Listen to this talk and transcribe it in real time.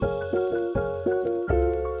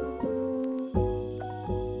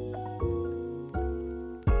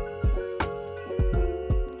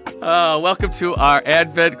Welcome to our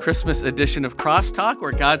Advent Christmas edition of Crosstalk,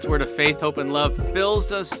 where God's Word of faith, hope, and love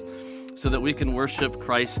fills us so that we can worship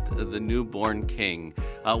Christ, the newborn King.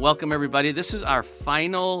 Welcome, everybody. This is our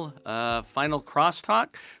final Crosstalk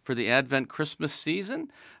for the Advent Christmas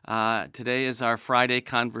season. Today is our Friday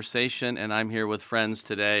conversation, and I'm here with friends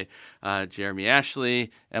today, Jeremy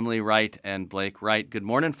Ashley, Emily Wright, and Blake Wright. Good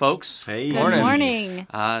morning, folks. Hey. Good morning.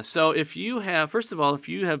 So if you have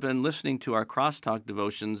been listening to our Crosstalk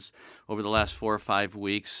devotions over the last 4 or 5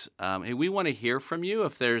 weeks, hey, we want to hear from you.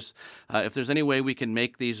 If there's any way we can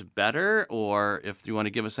make these better, or if you want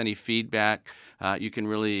to give us any feedback, you can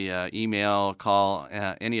really email, call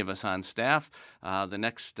any of us on staff. The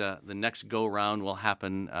next go round will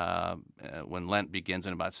happen when Lent begins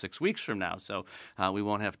in about 6 weeks from now, so we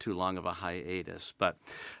won't have too long of a hiatus. But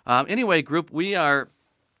anyway, group, we are.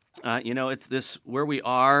 It's this where we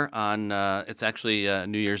are on. It's actually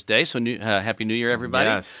New Year's Day, so Happy New Year, everybody!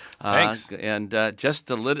 Yes, thanks. And just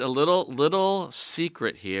a little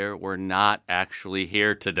secret here: we're not actually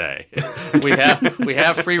here today. we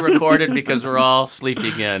have pre-recorded because we're all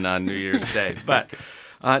sleeping in on New Year's Day, but.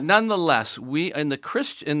 Nonetheless, we in the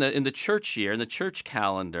church year, in the church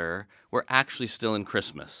calendar, we're actually still in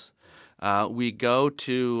Christmas. We go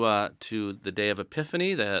to the day of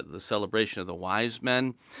Epiphany, the celebration of the wise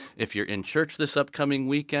men. If you're in church this upcoming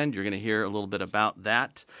weekend, you're going to hear a little bit about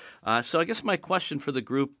that. So I guess my question for the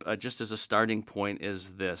group, just as a starting point,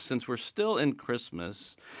 is this. Since we're still in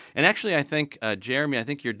Christmas, and actually I think, Jeremy, I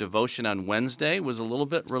think your devotion on Wednesday was a little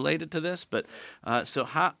bit related to this, but so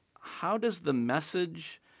how does the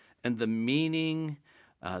message and the meaning,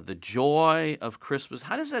 the joy of Christmas,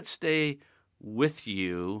 how does that stay with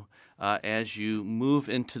you as you move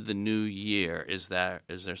into the new year? Is there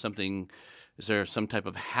some type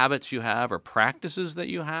of habits you have or practices that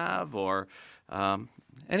you have, or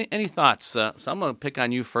any thoughts? So I'm going to pick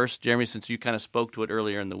on you first, Jeremy, since you kind of spoke to it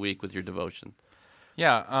earlier in the week with your devotion.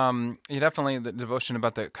 Yeah, definitely the devotion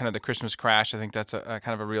about the kind of the Christmas crash. I think that's a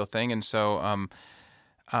kind of a real thing, and so.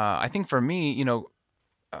 I think for me,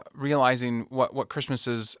 realizing what Christmas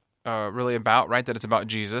is really about, right? That it's about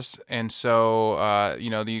Jesus. And so,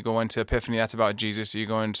 you go into Epiphany, that's about Jesus. You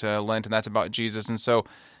go into Lent, and that's about Jesus. And so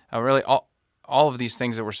really all of these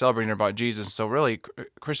things that we're celebrating are about Jesus. So really,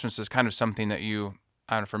 Christmas is kind of something that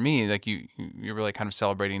for me, like you're really kind of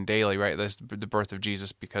celebrating daily, right? That's the birth of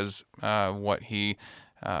Jesus because what he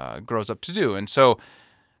grows up to do. And so,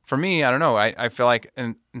 for me, I don't know. I feel like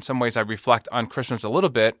in some ways I reflect on Christmas a little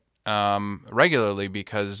bit regularly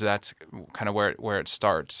because that's kind of where it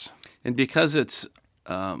starts. And because it's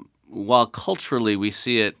while culturally we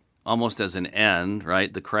see it almost as an end,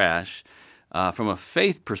 right? The crash. From a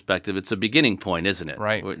faith perspective, it's a beginning point, isn't it?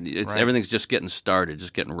 Right. Right. Everything's just getting started,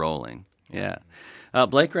 just getting rolling. Yeah.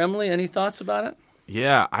 Blake or Emily, any thoughts about it?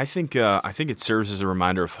 Yeah, I think it serves as a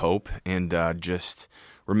reminder of hope and just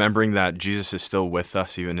remembering that Jesus is still with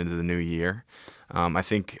us even into the new year. I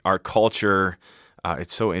think our culture,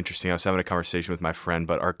 it's so interesting. I was having a conversation with my friend,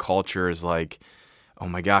 but our culture is like, oh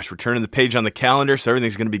my gosh, we're turning the page on the calendar, so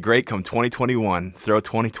everything's going to be great come 2021. Throw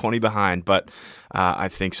 2020 behind. But I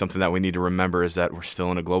think something that we need to remember is that we're still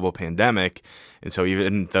in a global pandemic, and so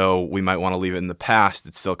even though we might want to leave it in the past,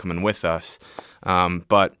 it's still coming with us.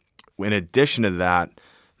 But in addition to that,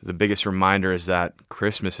 the biggest reminder is that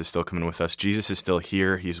Christmas is still coming with us. Jesus is still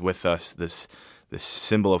here. He's with us. This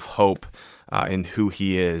symbol of hope in who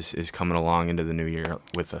he is coming along into the new year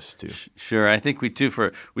with us too. Sure. I think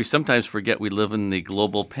we sometimes forget we live in the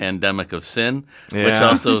global pandemic of sin, which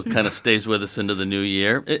also kind of stays with us into the new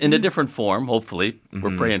year in a different form, hopefully. Mm-hmm.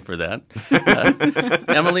 We're praying for that.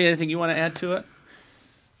 Emily, anything you want to add to it?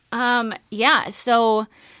 Yeah. So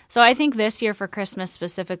I think this year for Christmas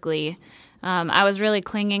specifically, I was really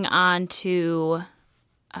clinging on to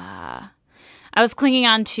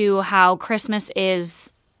how Christmas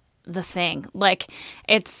is the thing. Like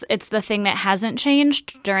it's the thing that hasn't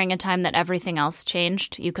changed during a time that everything else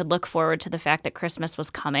changed. You could look forward to the fact that Christmas was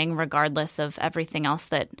coming regardless of everything else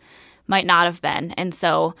that might not have been. And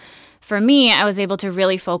so for me, I was able to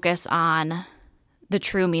really focus on the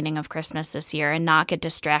true meaning of Christmas this year and not get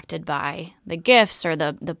distracted by the gifts or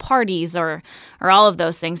the parties or all of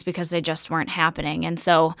those things because they just weren't happening. And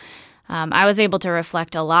so I was able to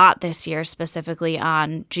reflect a lot this year specifically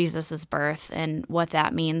on Jesus's birth and what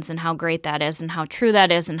that means and how great that is and how true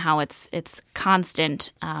that is and how it's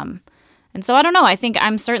constant. And so I don't know. I think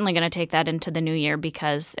I'm certainly going to take that into the new year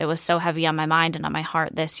because it was so heavy on my mind and on my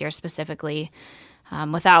heart this year specifically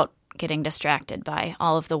without getting distracted by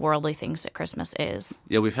all of the worldly things that Christmas is.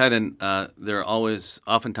 Yeah, we've had there are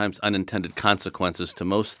oftentimes unintended consequences to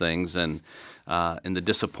most things, and in the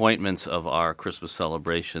disappointments of our Christmas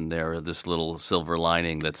celebration, there this little silver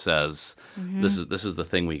lining that says, this is the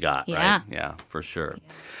thing we got, right? Yeah, for sure.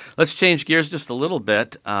 Yeah. Let's change gears just a little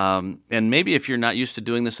bit, and maybe if you're not used to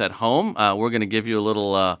doing this at home, we're going to give you a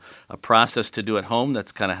little a process to do at home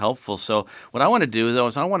that's kind of helpful. So what I want to do, though,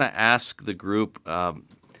 is I want to ask the group,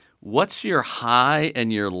 what's your high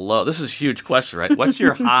and your low? This is a huge question, right? What's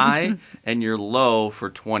your high and your low for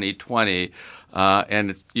 2020?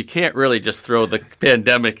 And you can't really just throw the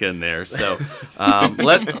pandemic in there. So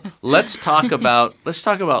let's talk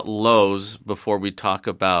about lows before we talk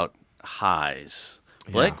about highs.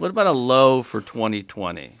 Blake, what about a low for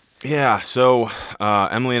 2020? Yeah, so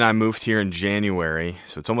Emily and I moved here in January,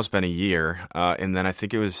 so it's almost been a year. And then I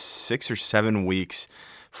think it was 6 or 7 weeks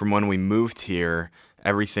from when we moved here,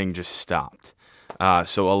 everything just stopped.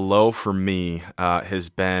 So a low for me has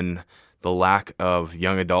been the lack of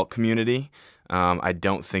young adult community. I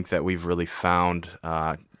don't think that we've really found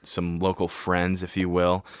some local friends, if you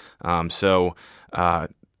will.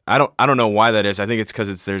 I don't know why that is. I think it's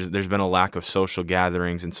because there's been a lack of social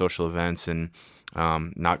gatherings and social events, and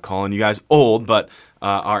not calling you guys old, but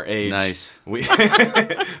our age. Nice.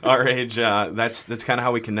 Our age. That's kind of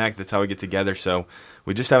how we connect. That's how we get together. So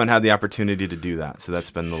we just haven't had the opportunity to do that. So that's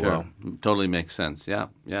been the low. Totally makes sense. Yeah.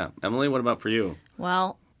 Emily, what about for you?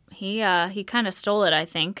 Well, he kind of stole it, I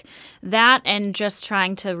think. That and just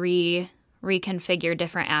trying to reconfigure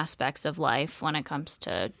different aspects of life when it comes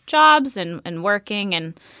to jobs and working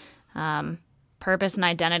and purpose and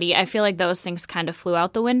identity. I feel like those things kind of flew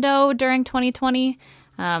out the window during 2020,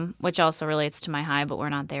 which also relates to my high, but we're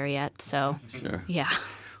not there yet. So, sure. Yeah.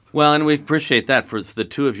 Well, and we appreciate that for the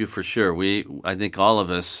two of you for sure. I think all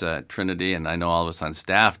of us at Trinity, and I know all of us on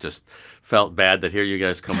staff, just felt bad that here you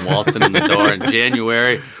guys come waltzing in the door in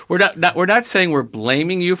January. We're not saying we're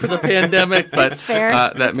blaming you for the pandemic, but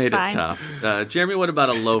that made it tough. Jeremy, what about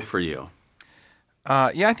a low for you?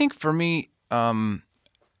 I think for me,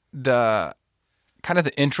 the kind of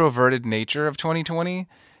the introverted nature of 2020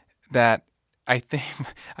 that I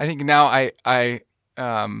think now I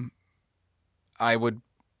would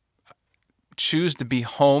choose to be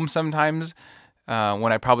home sometimes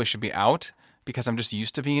when I probably should be out, because I'm just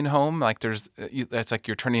used to being home. Like it's like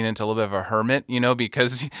you're turning into a little bit of a hermit,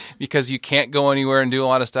 because you can't go anywhere and do a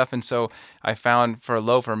lot of stuff. And so I found for a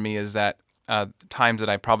low for me is that times that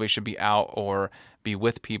I probably should be out or be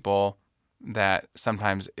with people, that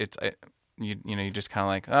sometimes it's you just kind of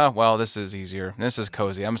like, oh well, this is easier, this is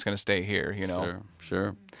cozy, I'm just going to stay here.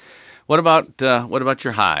 Sure. What about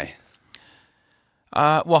your high?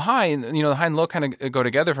 Well, high, the high and low kind of go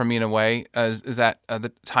together for me in a way. Is that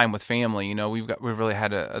the time with family? We've really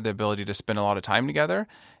had the ability to spend a lot of time together,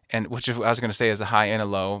 and which I was going to say is a high and a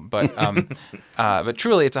low, but but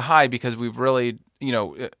truly it's a high because we've really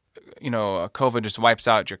COVID just wipes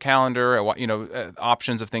out your calendar,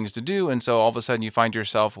 options of things to do, and so all of a sudden you find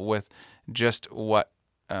yourself with just what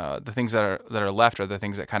the things that are left are the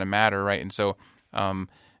things that kind of matter, right? And so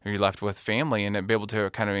you're left with family and be able to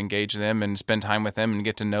kind of engage them and spend time with them and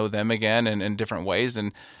get to know them again in different ways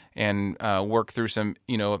and work through some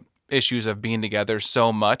issues of being together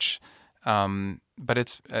so much.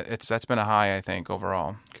 But that's been a high, I think,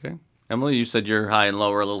 overall. Okay, Emily, you said your high and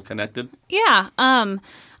low are a little connected. Yeah,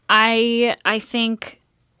 I think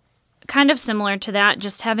kind of similar to that,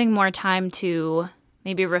 just having more time to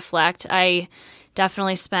maybe reflect. I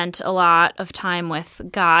definitely spent a lot of time with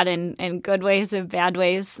God in good ways and bad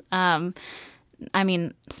ways. Spending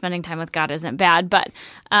time with God isn't bad, but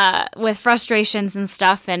with frustrations and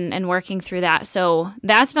stuff and working through that. So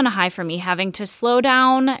that's been a high for me, having to slow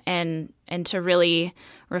down and to really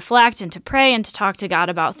reflect and to pray and to talk to God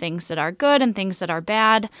about things that are good and things that are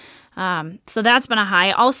bad. So that's been a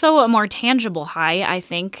high. Also a more tangible high, I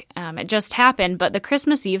think. It just happened, but the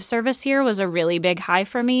Christmas Eve service here was a really big high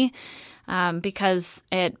for me. Because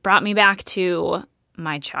it brought me back to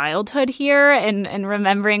my childhood here and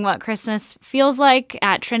remembering what Christmas feels like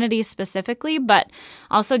at Trinity specifically, but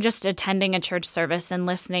also just attending a church service and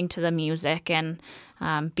listening to the music and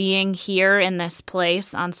being here in this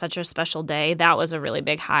place on such a special day. That was a really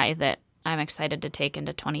big high that I'm excited to take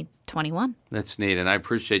into 2021. That's neat, and I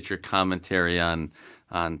appreciate your commentary on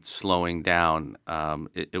slowing down.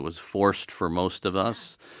 It was forced for most of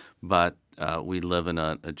us, but we live in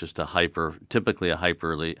typically a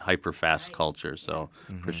hyper fast culture. So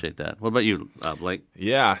appreciate that. What about you, Blake?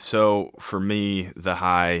 Yeah. So for me, the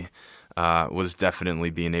high was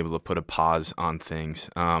definitely being able to put a pause on things.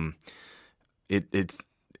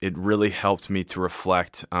 It really helped me to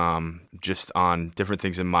reflect just on different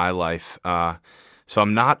things in my life. So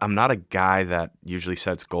I'm not a guy that usually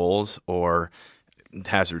sets goals or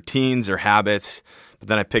has routines or habits. But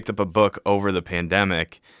then I picked up a book over the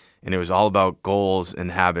pandemic, and it was all about goals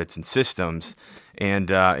and habits and systems, and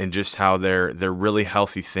just how they're really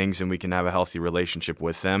healthy things, and we can have a healthy relationship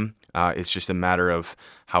with them. It's just a matter of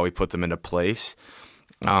how we put them into place.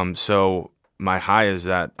 So my high is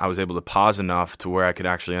that I was able to pause enough to where I could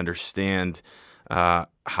actually understand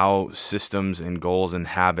how systems and goals and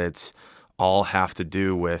habits all have to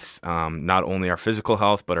do with not only our physical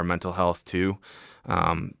health, but our mental health too.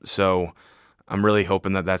 So I'm really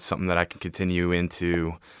hoping that that's something that I can continue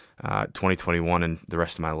into 2021 and the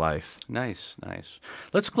rest of my life. Nice.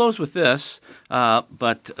 Let's close with this.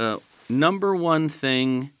 But number one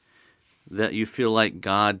thing that you feel like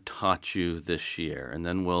God taught you this year, and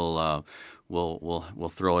then we'll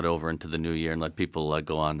throw it over into the new year and let people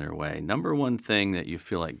go on their way. Number one thing that you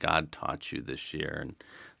feel like God taught you this year, and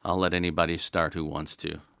I'll let anybody start who wants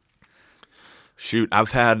to. Shoot,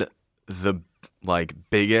 I've had the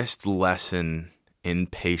biggest lesson in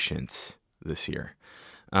patience this year.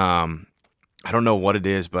 I don't know what it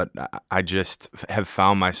is, but I just have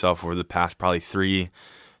found myself over the past probably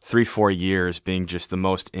 3-4 years being just the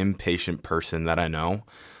most impatient person that I know.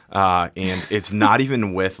 And it's not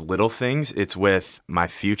even with little things, it's with my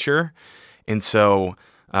future. And so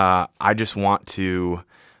I just want to,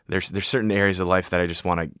 there's certain areas of life that I just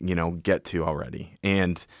want to, get to already.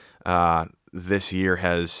 And this year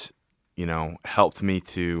has, helped me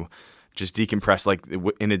to just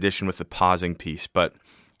decompress, in addition with the pausing piece. But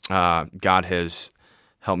God has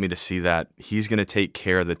helped me to see that He's going to take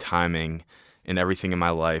care of the timing in everything in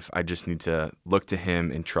my life. I just need to look to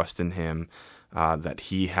Him and trust in Him that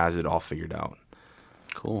He has it all figured out.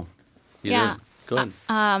 Cool. Yeah. Go ahead.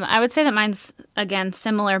 I would say that mine's, again,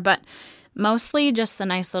 similar, but mostly just a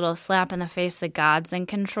nice little slap in the face that God's in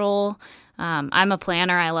control. I'm a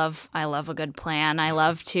planner. I love a good plan. I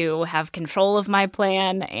love to have control of my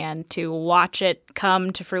plan and to watch it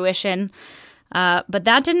come to fruition. But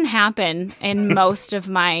that didn't happen in most of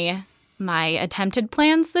my attempted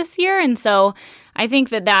plans this year. And so I think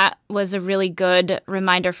that was a really good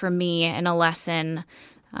reminder for me and a lesson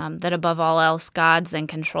that above all else, God's in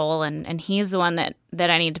control, and He's the one that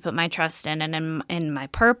I need to put my trust in, and in my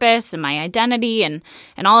purpose and my identity and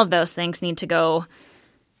all of those things need to go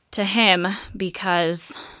to Him,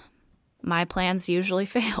 because my plans usually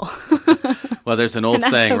fail. Well, there's an old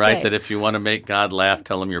saying, okay, right, that if you want to make God laugh,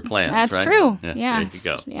 tell Him your plans, That's right? true. Yeah. There you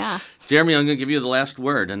go. Yeah. Jeremy, I'm going to give you the last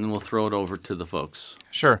word, and then we'll throw it over to the folks.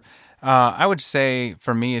 Sure. I would say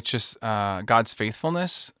for me, it's just God's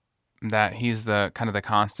faithfulness, that He's the kind of the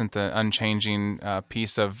constant, the unchanging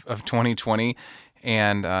piece of 2020.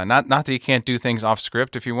 And not that He can't do things off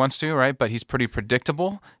script if He wants to, right? But He's pretty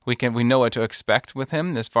predictable. We know what to expect with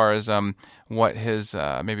Him as far as what His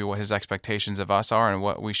expectations of us are and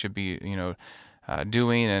what we should be,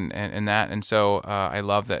 doing and that. And so I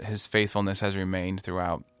love that His faithfulness has remained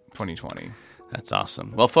throughout 2020. That's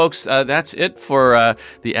awesome. Well, folks, that's it for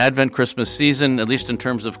the Advent Christmas season, at least in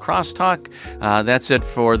terms of Crosstalk. That's it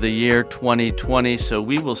for the year 2020. So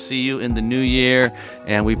we will see you in the new year,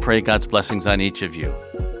 and we pray God's blessings on each of you.